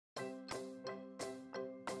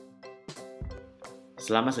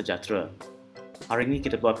Selamat sejahtera. Hari ini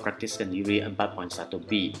kita buat praktis kendiri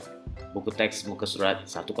 4.1b, buku teks muka surat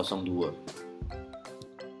 102.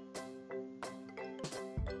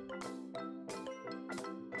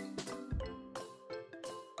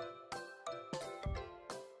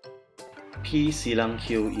 P silang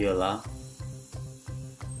Q ialah,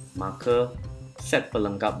 maka set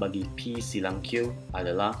pelengkap bagi P silang Q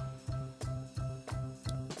adalah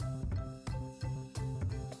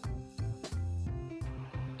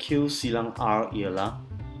Q silang R ialah,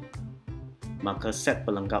 maka set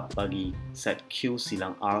pelengkap bagi set Q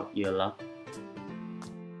silang R ialah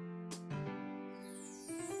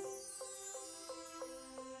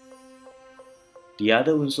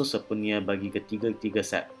tiada unsur sepenuhnya bagi ketiga-tiga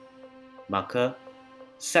set, maka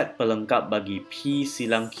set pelengkap bagi P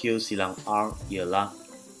silang Q silang R ialah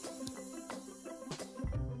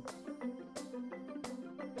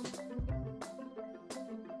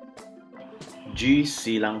G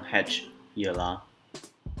silang H ialah,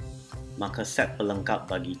 maka set pelengkap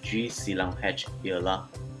bagi G silang H ialah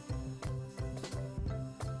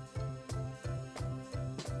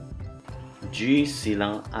G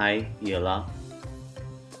silang I ialah,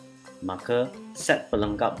 maka set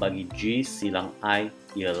pelengkap bagi G silang I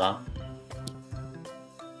ialah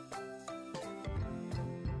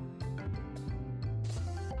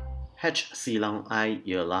H silang I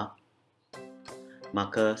ialah,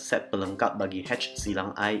 maka set pelengkap bagi H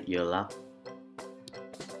silang I ialah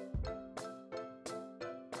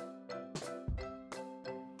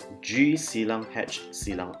G silang H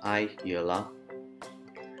silang I ialah,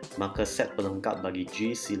 maka set pelengkap bagi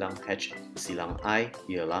G silang H silang I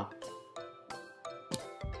ialah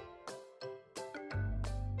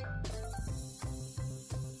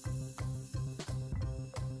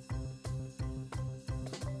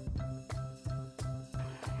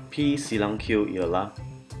P silang Q ialah,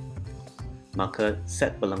 maka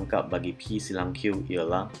set pelengkap bagi P silang Q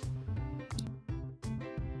ialah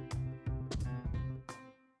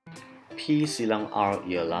P silang R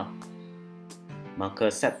ialah,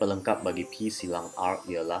 maka set pelengkap bagi P silang R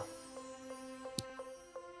ialah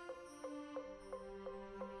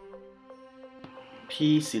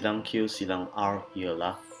P silang Q silang R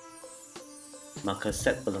ialah, maka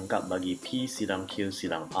set pelengkap bagi P silang Q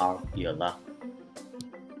silang R ialah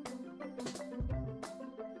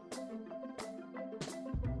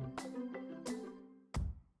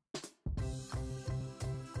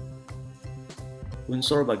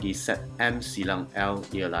unsur bagi set M silang L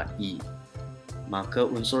ialah E, maka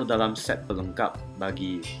unsur dalam set pelengkap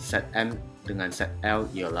bagi set M dengan set L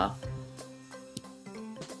ialah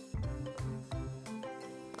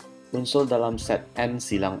unsur dalam set M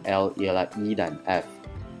silang L ialah E dan F,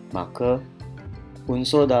 maka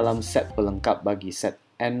unsur dalam set pelengkap bagi set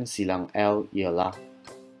M silang L ialah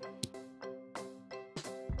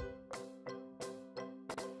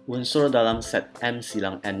unsur dalam set M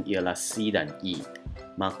silang N ialah C dan E,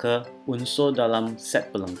 maka unsur dalam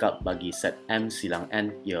set pelengkap bagi set M silang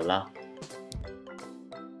N ialah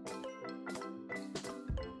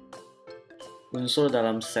unsur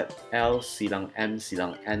dalam set L silang M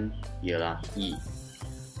silang N ialah E,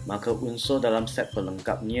 maka unsur dalam set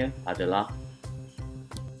pelengkapnya adalah.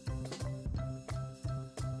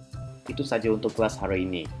 Itu saja untuk kelas hari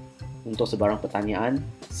ini. Untuk sebarang pertanyaan,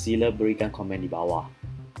 sila berikan komen di bawah.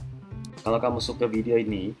 Kalau kamu suka video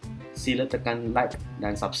ini, sila tekan like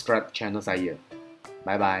dan subscribe channel saya.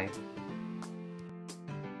 Bye-bye.